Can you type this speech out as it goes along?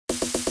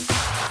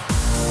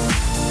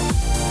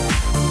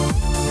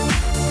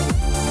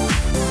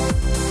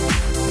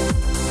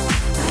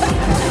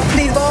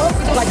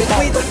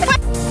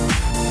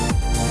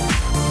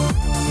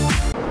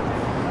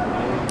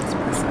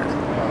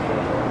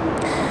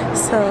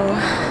So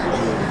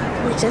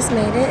we just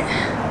made it.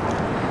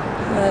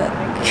 Look.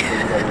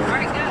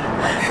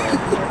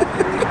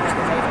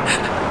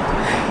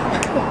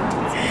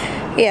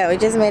 Yeah, we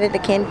just made it to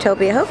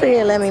Candytopia. Hopefully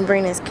they'll let me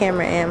bring this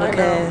camera in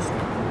because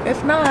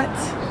if not,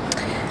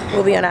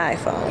 we'll be on an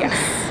iPhone. Yes.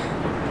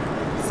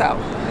 So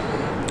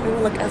we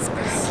will look as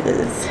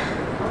this.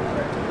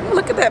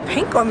 Look at that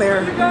pink on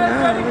there.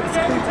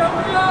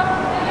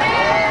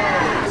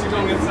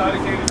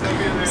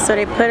 So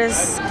they put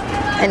us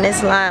in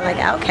this line like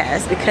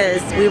outcasts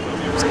because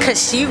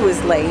she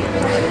was late.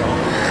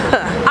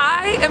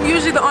 I am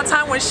usually the on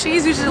time when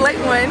she's usually late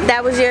one.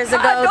 That was years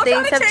ago.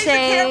 Things have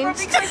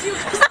changed.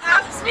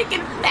 I'm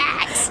speaking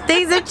facts.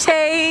 Things have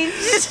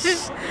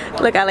changed.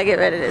 Look, I like it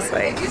better this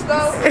way.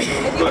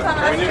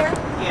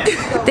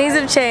 Things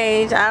have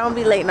changed. I don't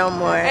be late no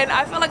more. And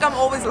I feel like I'm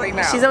always late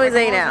now. She's always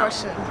late now.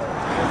 See,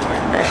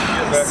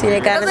 they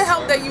got it doesn't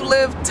help that you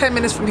live 10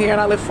 minutes from here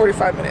and I live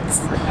 45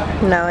 minutes.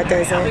 No, it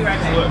doesn't.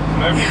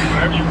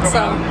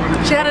 So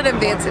she had an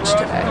advantage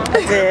today.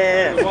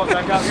 Yeah.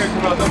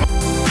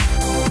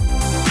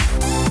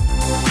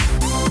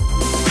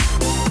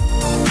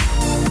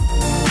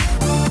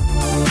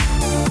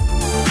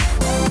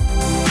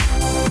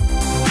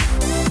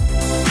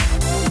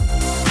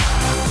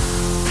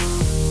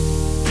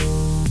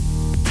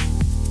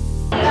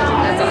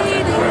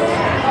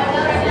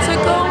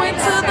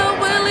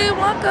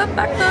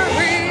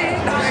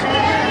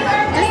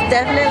 This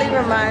definitely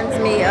reminds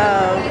me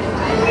of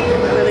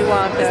Willy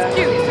Wonka. It's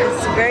cute.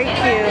 It's very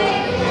cute.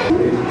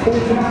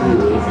 Important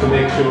rules to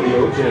make sure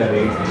your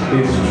journey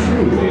is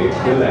truly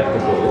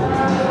delectable.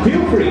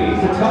 Feel free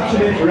to touch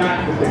and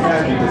interact with the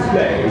candy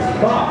displays,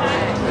 but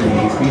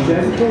please be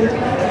gentle.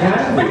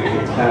 Candy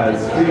has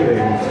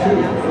feelings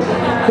too.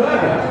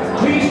 Further,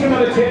 please do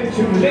not attempt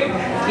to lick,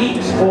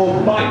 eat, or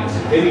bite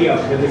any of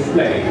the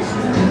displays.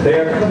 They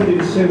are covered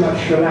in so much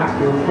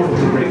shellac you'll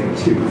probably break a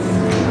tooth.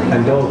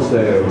 And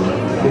also,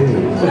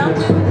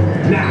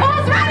 now,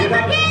 who's ready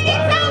for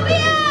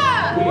Candytopia?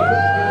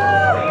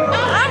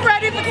 I'm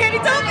ready for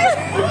Candytopia.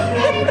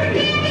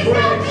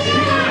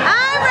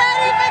 I'm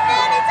ready for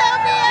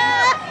Candytopia.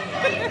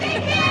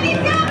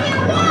 Candytopia,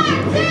 1,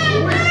 2,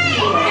 3.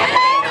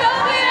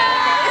 Candytopia.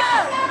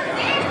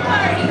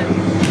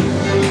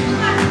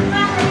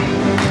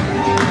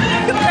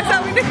 That's how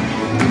we do.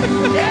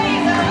 There you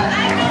go.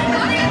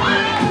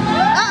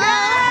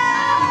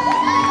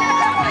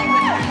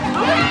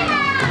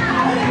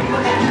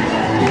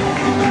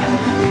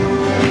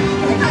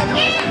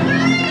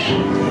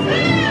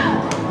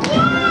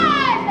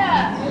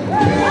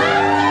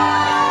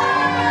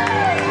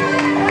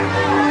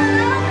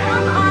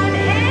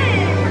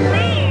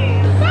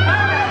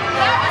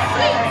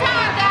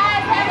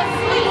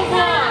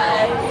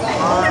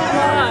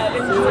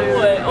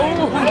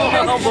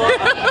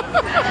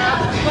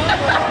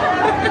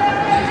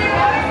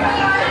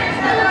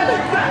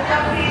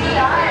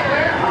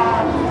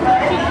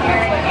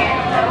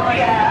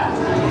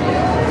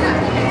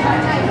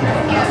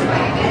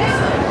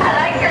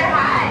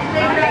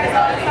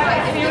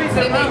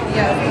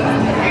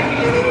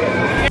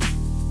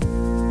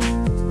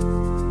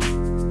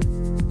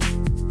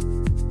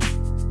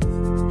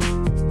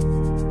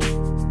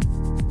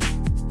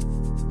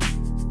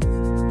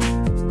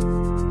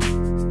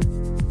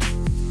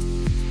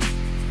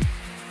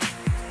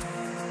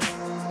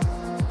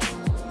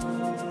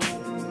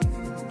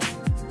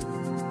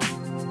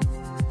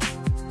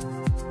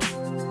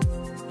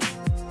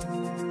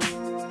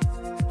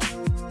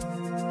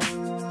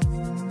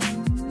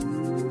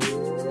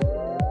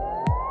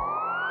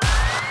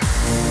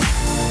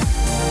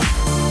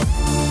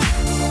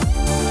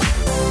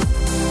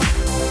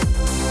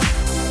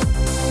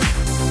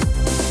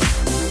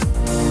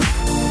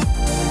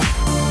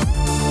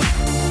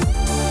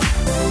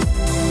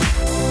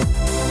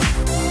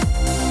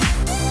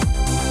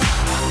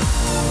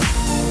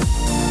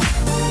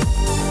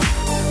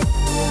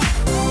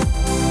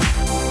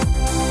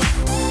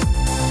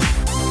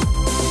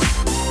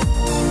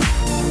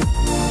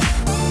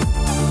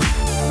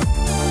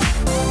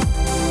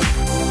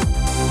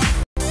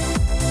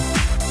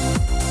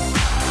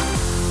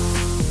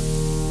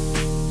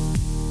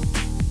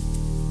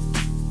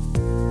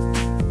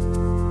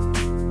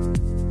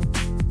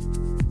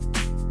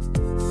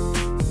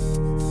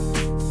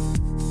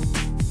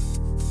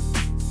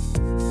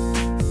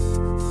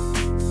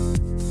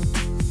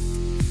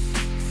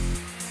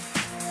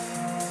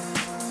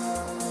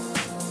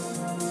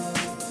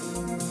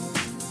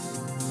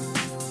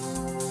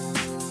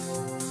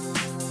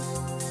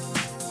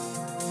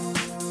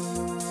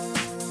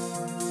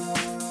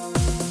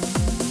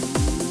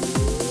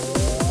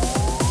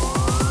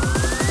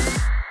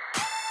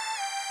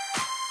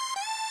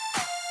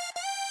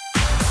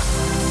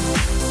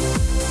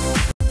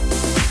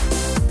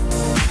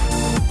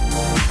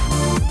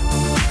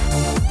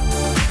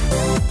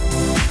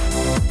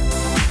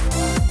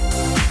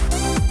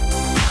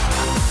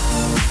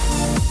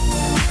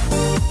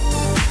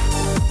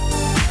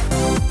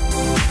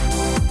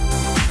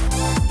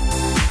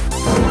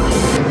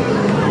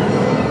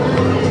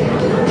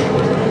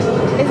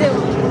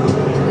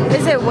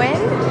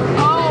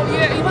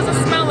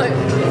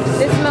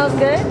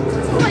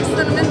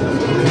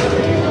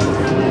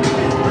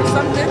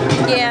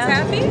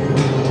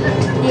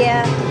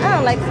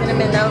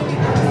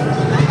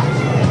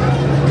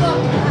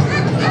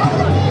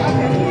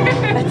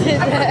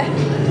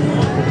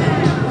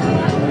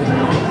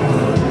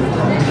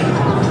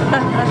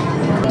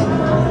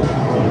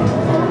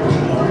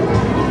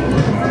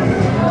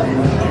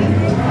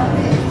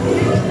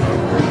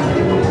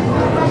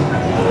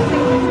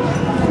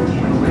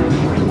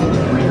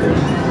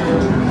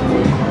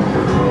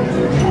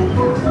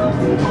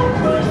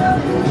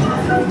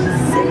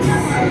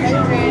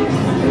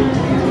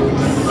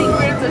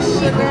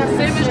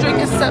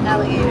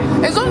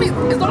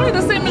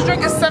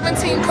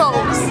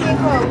 Cokes.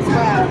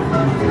 Wow.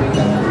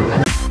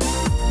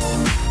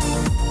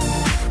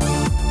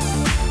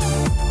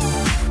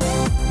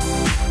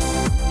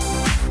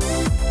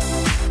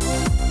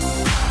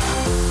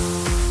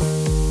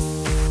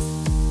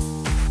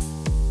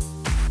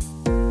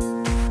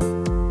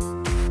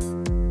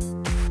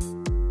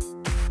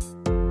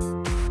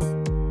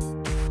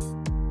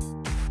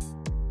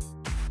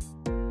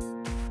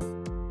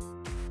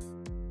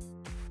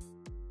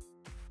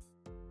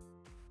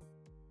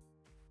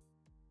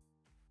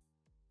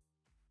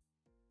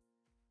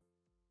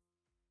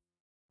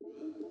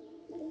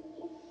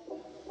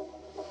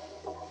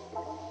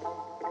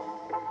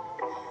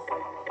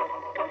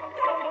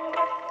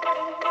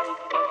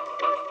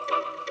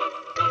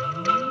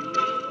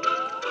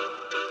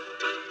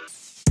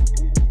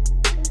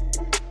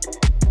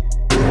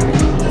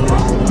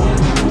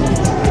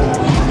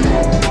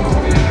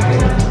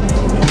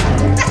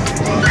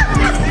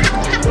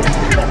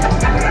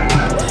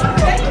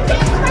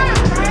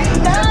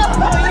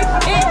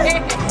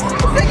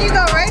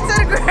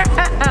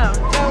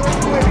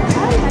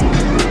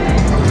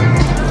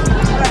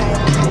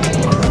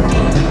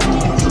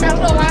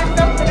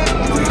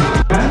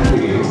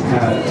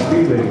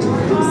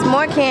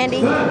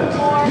 Candy.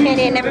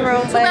 Candy in every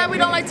room. Too bad we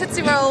don't like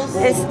Tootsie Rolls.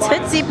 It's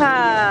Tootsie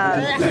Pop.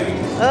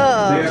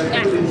 Ugh.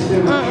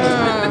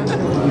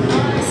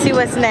 See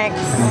what's next.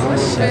 Oh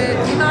shit.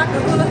 You know I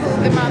can hula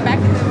hoop in my back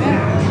of the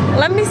bed.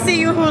 Let me see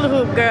you hula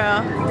hoop,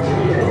 girl.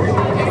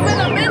 It's been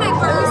a minute,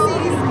 girl.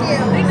 I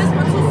think this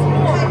one's too small.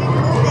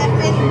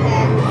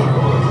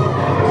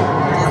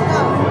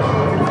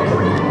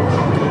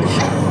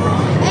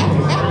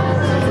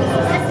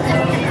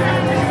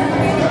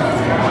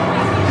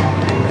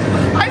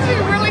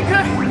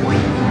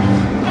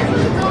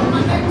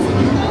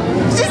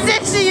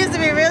 She used to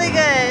be really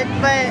good,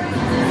 but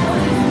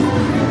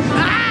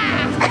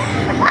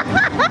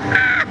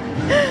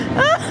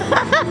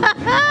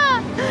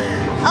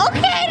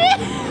okay then.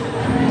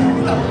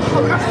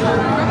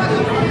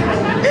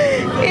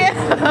 Yeah.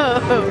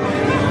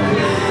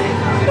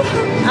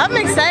 I'm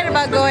excited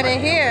about going in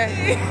here.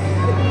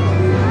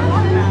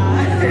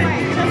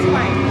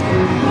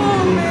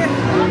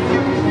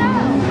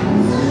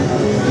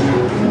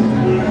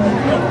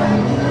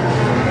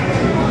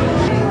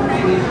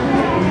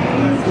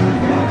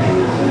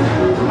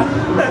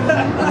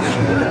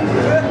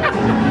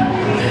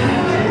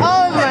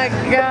 Oh my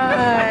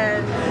God.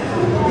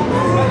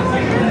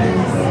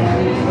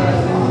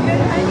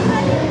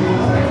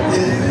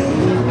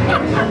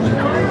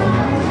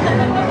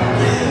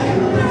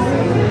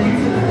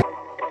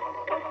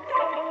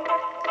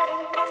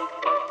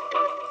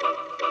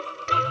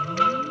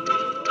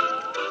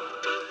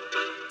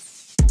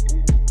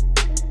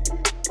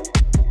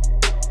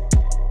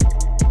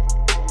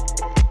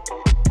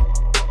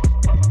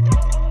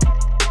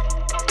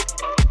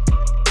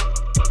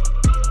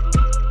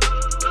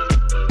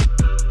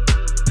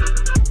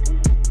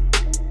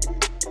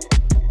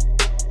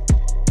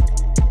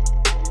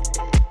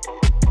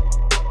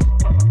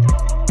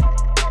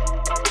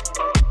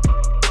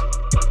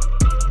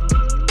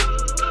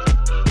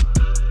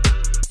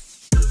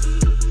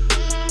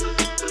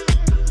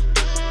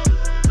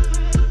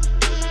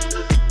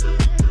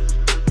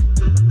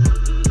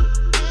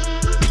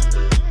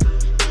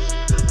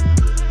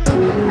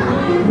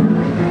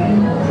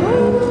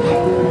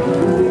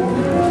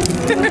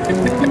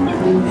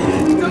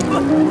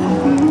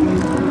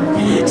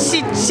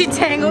 She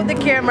tangled the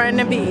camera in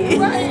the bead.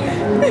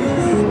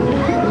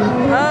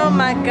 Oh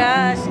my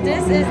gosh,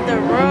 this is the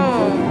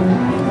room.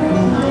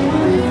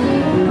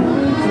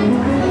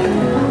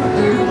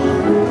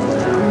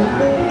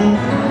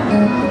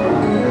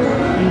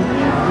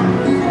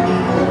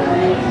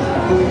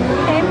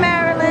 Hey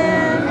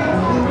Marilyn.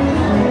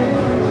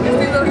 You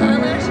see those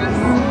eyelashes?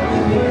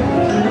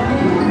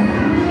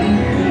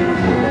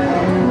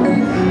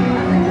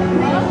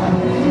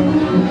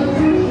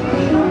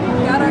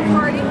 Got our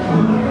party.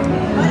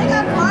 They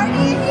got party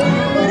in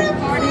here? What a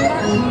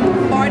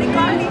Party.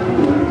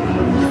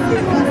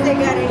 what they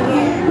got in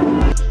here?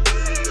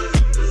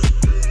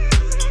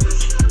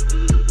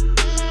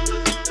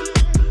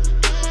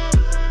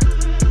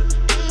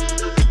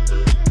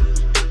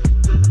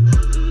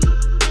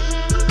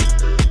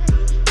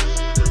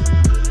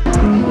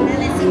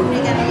 Let's see what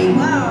they got in here.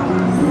 Wow.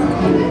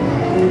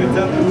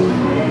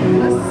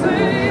 Let's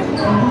see.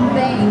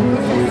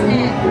 It's a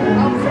snack.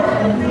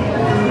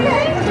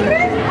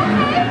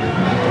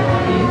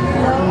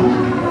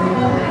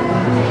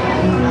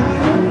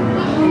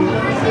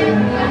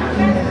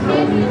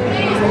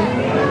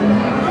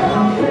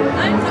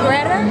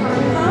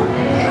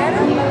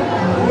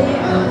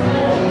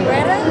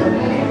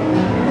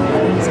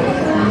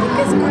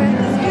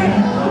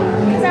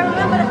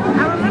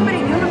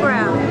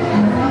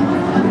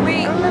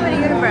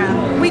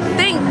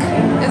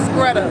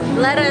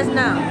 Let us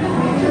know.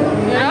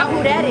 I know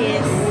who that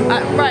is.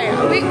 Right.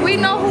 We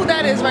know who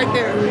that is right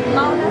there.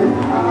 Mona.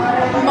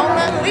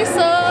 Mona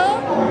Lisa.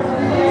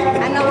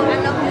 I know who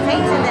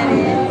painting that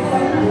is.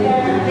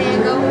 Van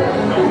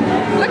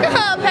Gogh. Look at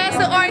her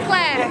passing art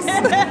class.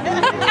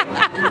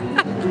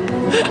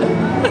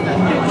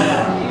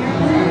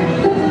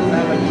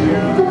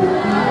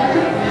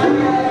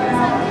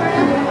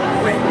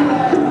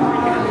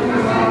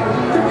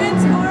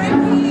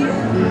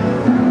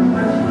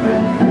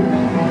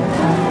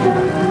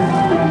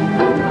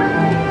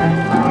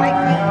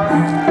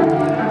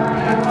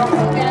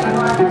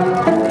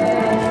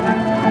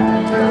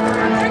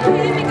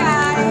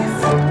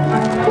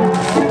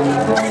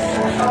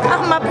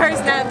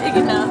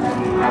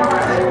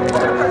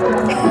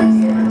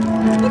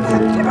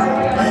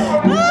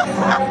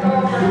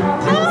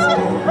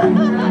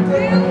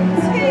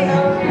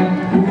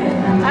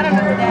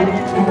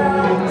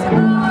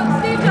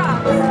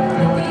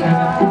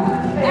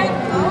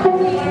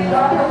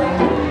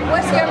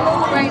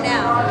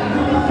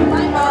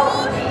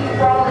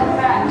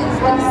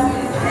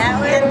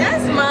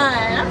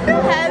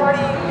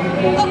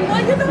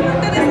 You know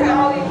what that is?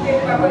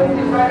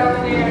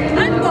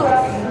 I'm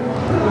both.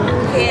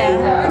 Yeah.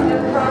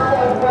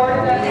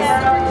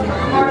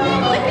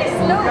 Look at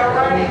Snoop.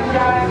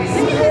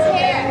 Look at his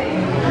hair.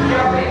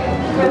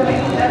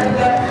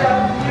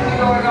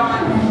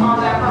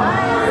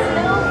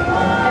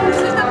 This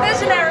is the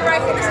visionary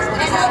right here. This is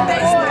what Snoop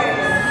thinks.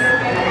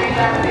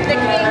 The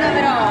king of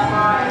it all.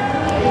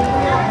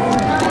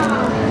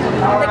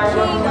 The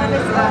king of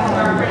it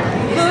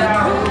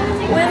all.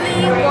 Willy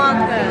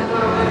Wonka.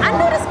 I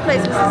knew this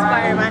place was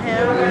inspired by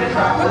him.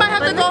 We might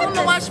have to go home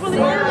and watch Willy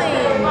Wonka.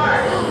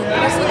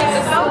 It's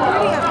so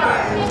pretty up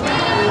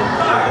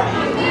there.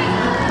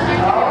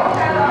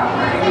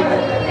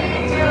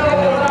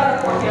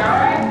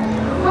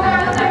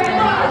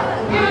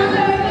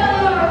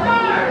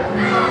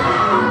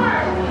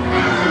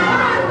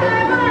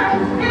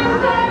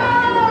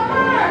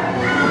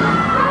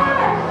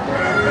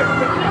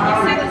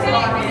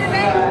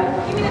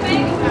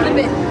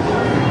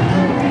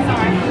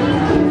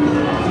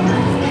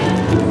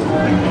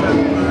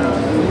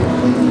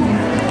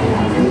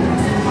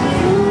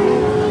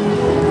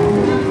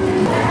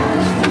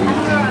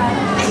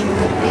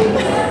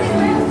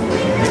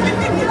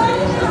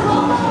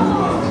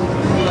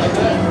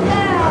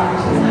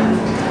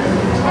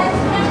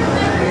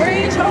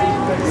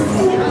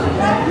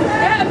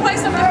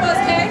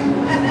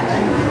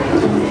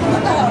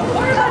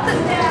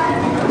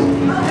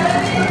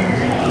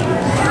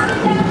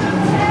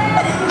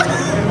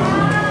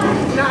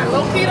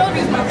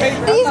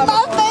 These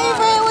my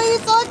favorite. What are you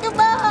talking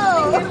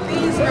about?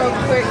 These real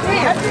quick.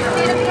 Damn.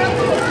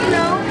 You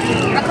know,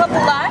 a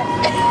couple lot.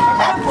 A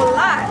couple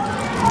lot.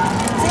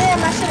 Damn,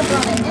 I should have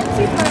brought an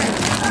empty purse.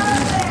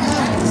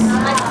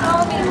 I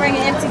told me to bring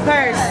an empty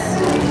purse.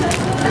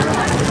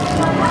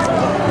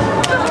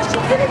 She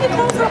didn't even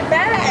close her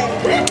bag.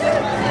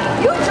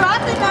 You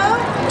dropped it though.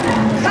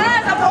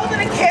 Guys, I'm holding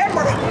the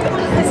camera.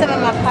 It's in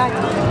my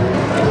pocket.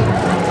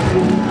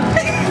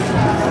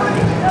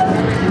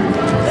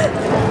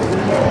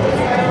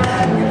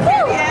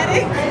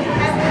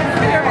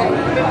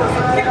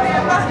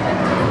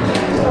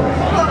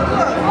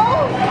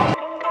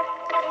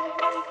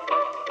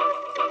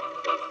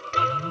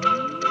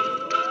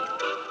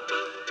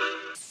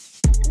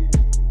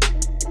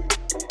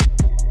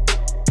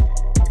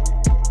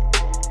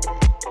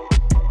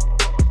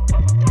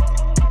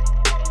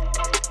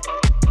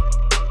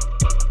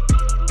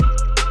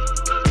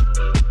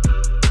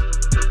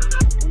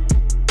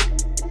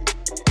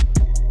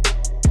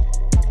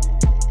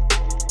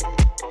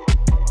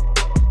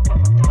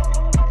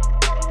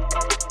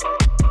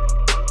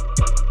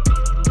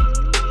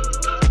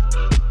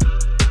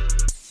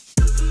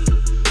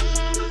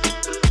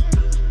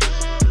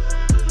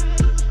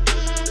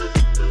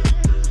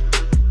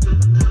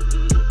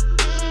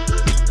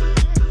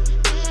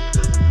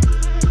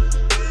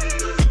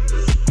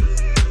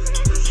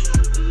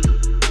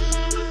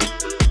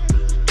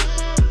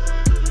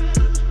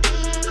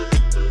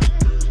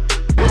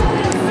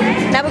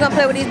 Now we're gonna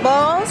play with these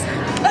balls.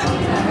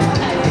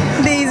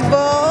 These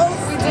balls.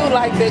 We do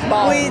like big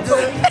balls. We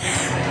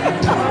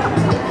do.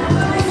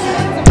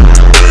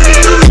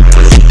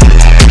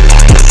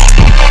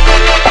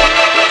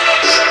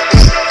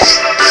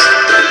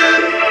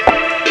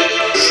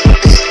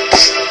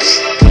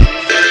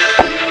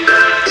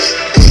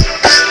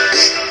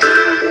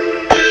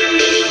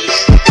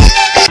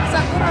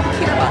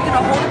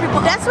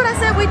 That's what I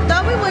said. We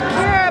thought we would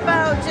care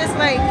about just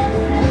like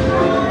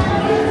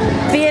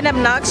being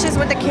obnoxious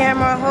with the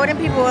camera, holding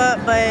people up,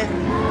 but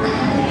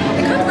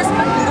They kind of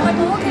respect it. I'm like,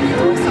 well, can you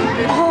do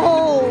something?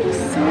 oh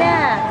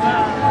snap!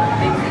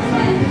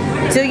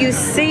 Do you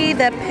see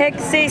the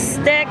pixie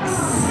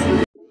sticks?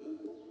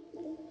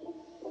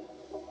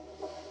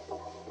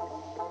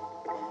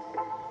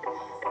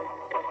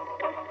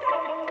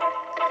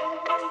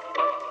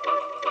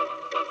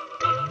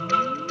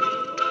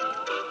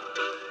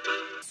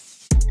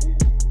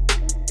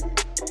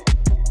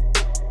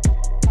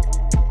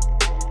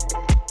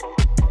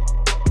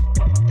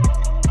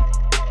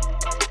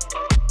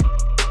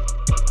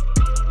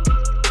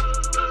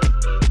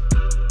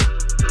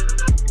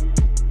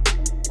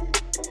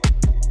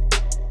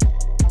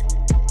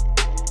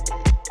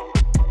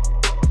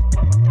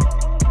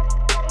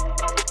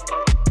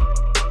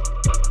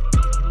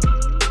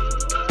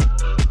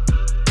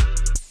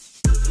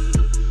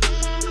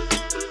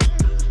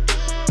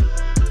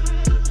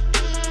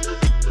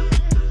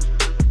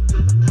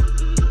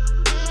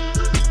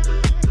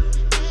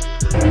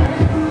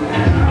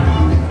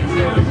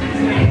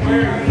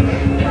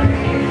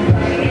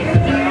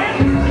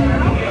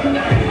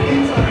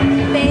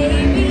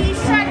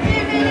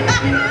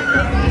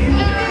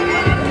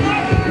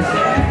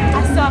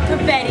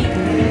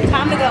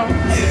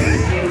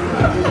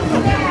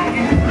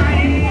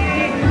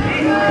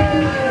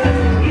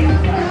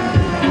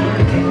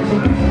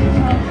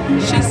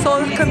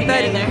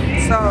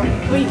 So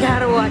we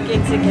gotta walk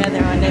in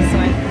together on this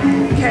one.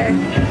 okay,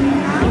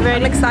 You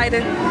ready? I'm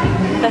excited.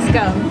 Let's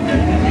go.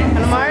 On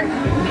the mark,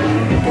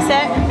 get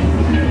set,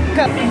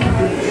 go.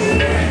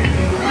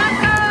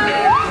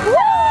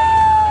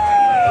 Woo!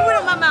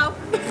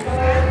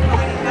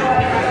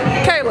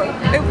 Kayla,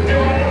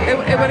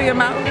 it went in your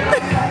mouth.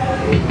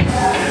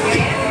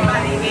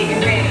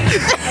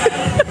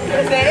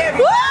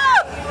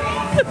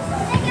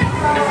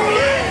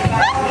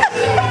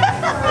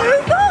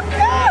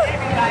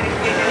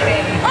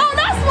 Oh,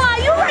 that's why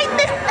you right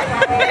there.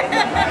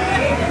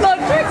 Look,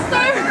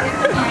 trickster.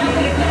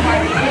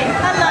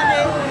 I love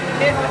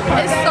it.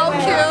 It's so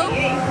cute.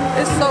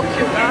 It's so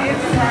cute, guys.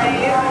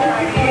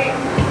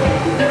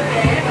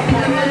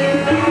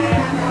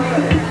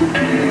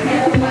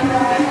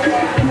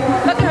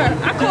 Look at her.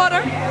 I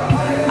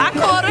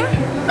caught her.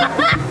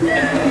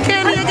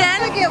 Candy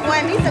again. I get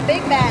one. These are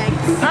big bags.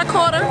 I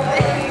caught her.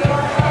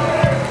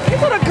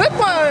 These are the good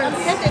ones. I'm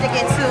tempted to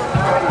get two.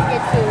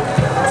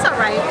 It's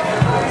alright.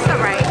 It's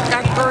alright.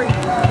 Got 3.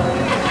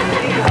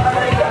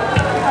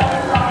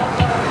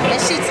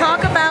 And she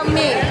talk about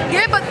me.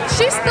 Yeah, but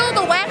she's still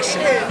the whack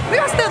shit. We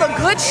are still the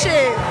good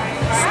shit.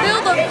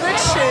 Still the good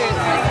shit.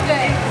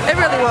 It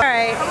really was.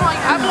 Alright. Come on,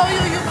 I blow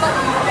you, you blow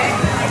me.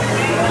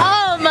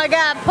 Oh my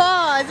god,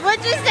 pause.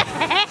 What'd you say?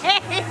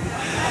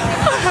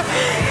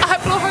 I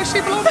blow her,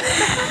 she blow me.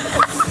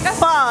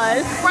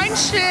 Pause.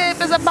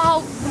 Friendship is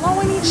about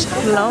blowing each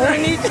other.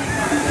 Blowing each other.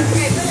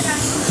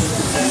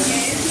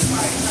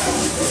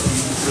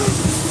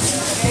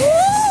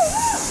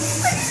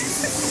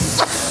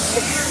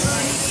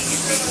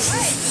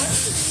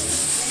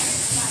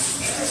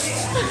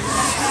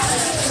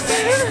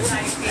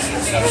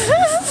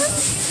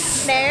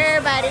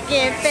 Everybody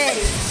getting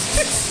fetty.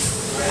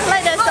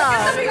 Like that song.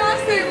 Get the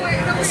Beyonce way.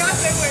 The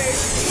Beyonce way.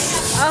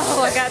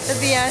 Oh, I got the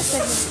Beyonce.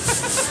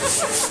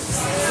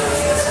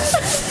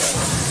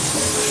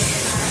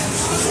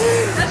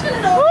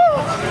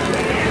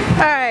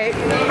 Alright.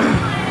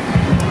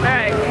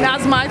 Alright, now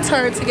it's my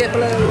turn to get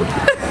blowed.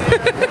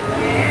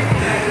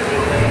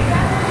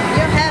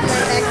 Your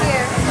headlight back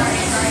here.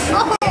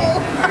 Oh!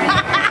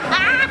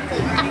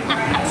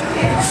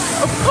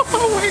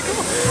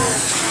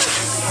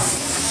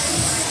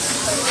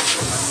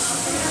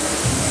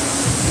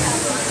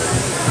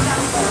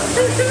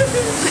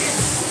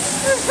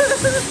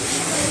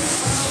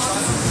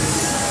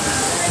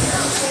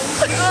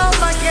 Oh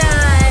my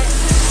god.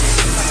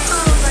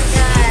 Oh my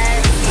god.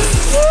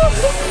 Oh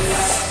my god.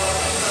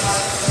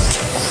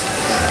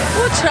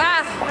 We'll try.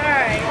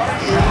 Alright.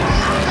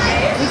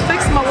 We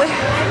fix my wig.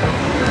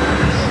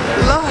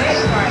 Lord.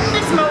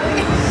 Fix my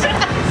wig.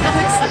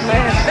 Fix it,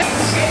 man.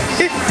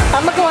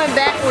 I'm going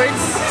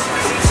backwards.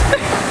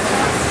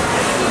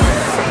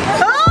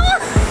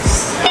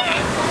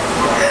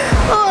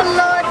 Oh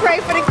Lord, pray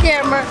for the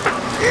camera.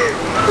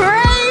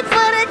 Pray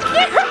for the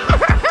camera.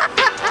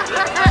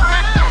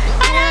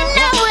 I don't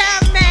know where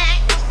I'm at.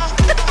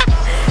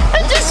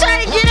 I'm just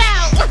trying to get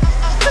out.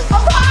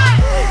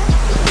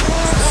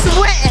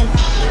 Sweating.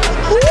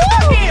 Woo!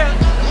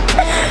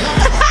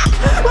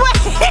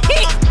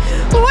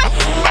 Wait.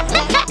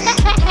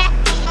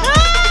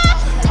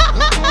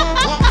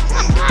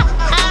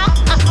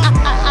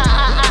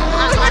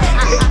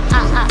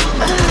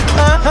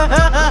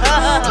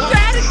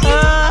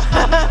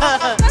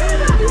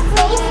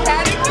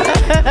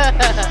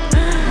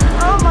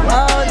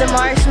 Oh, the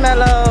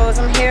marshmallows.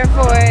 I'm here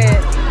for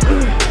it.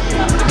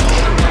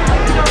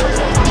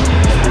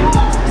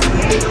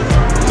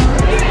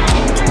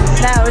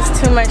 That was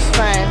too much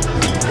fun.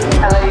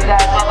 Hello you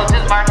guys, welcome to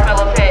the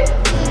Marshmallow Pit.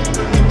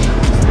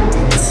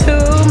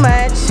 Too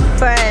much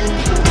fun.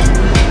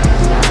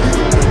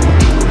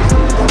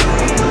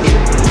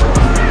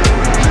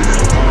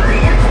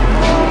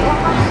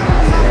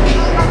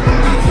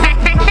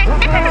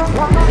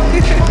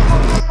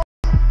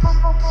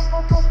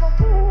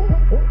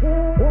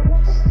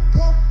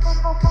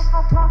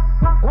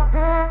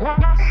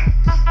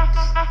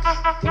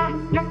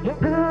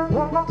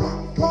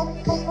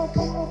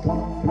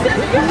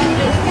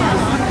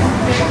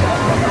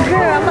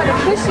 Girl, I'm about to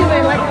push you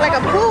in like a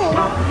pool.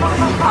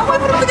 I'm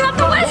waiting for them to get out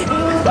the way.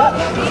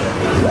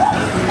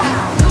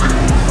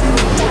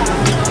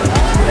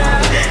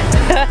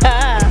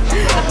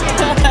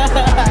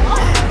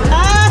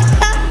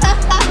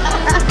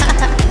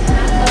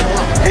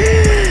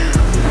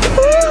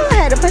 Ooh, I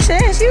had to push her in.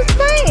 She was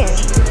playing.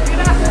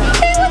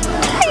 She was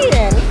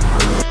playing.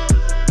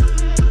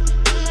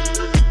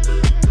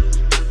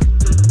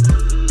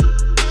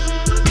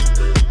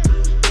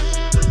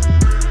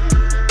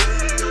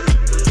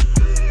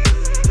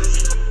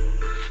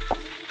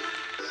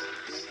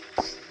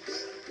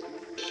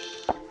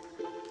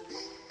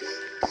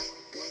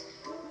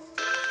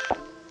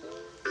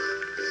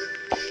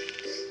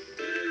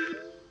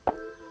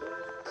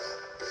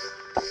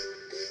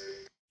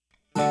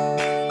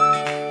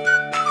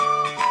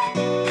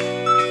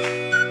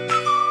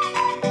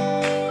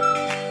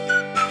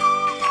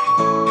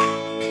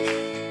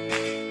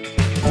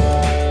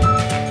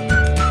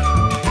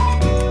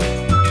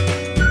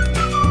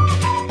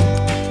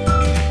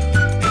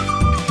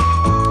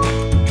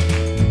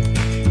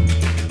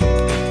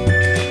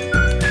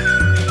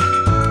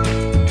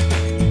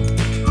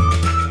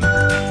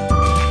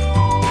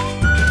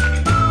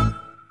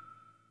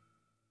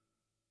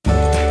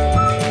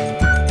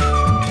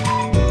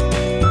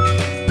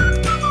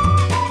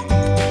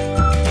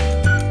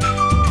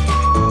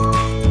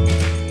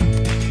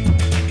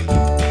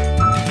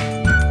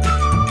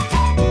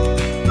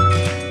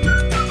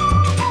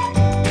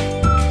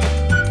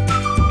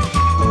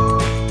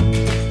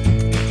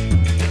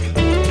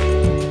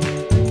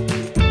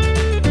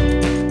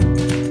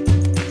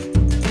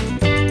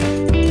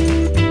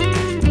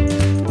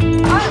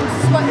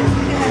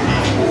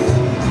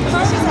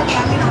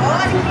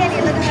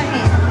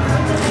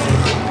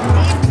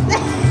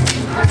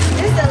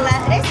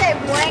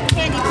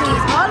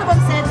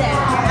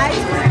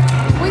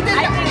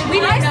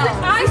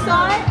 I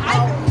saw it.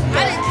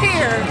 I didn't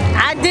care.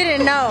 I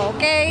didn't know,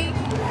 okay?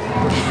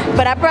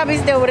 But I probably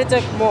still would have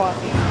took more.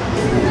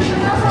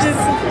 Just,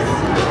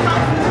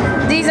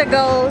 these are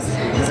goals.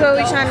 This is what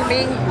we're trying to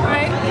be.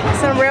 Right?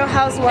 Some real There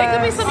housewives.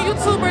 could be some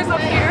YouTubers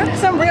up here.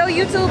 Some real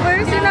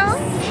YouTubers, you know?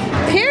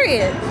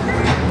 Period.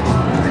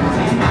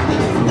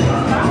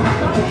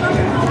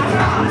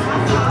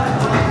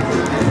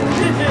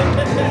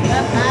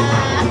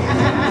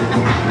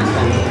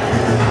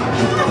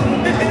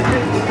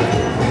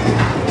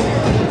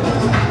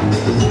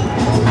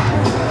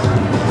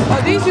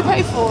 Oh, these you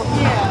pay for?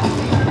 Yeah.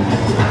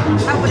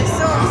 I would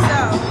assume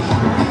so.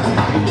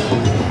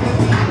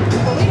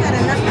 But we got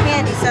enough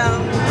candy,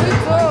 so.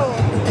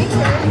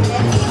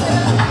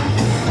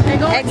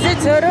 Exit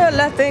to the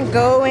left and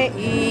go and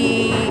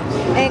eat.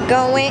 And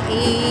go and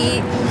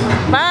eat.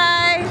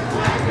 Bye.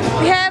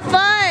 We had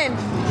fun.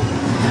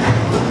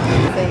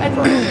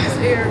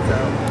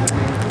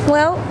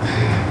 Well,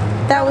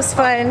 that was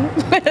fun.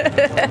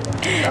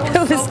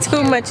 It was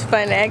too much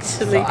fun,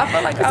 actually. So I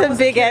felt like I was a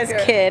big ass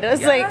kid. I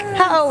was like,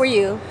 how old were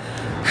you?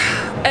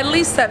 At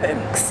least 7.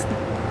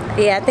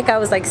 Yeah, I think I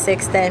was like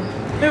 6 then.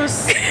 It was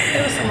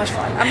so much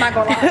fun. I'm not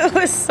gonna lie. It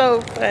was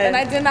so fun. And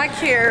I did not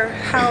care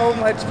how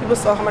much people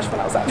saw how much fun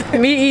I was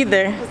having. Me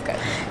either. It was good.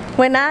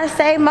 When I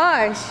say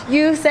Marsh,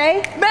 you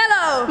say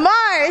Mellow.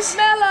 Marsh.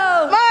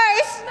 Mellow.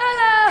 Marsh.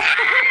 Mellow.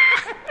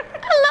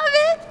 I love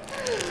it.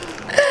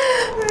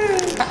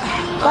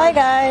 Bye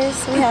guys.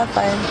 We have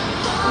fun.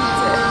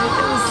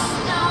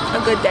 It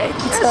was a good day.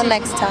 Until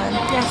next time.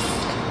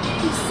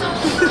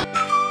 Yes.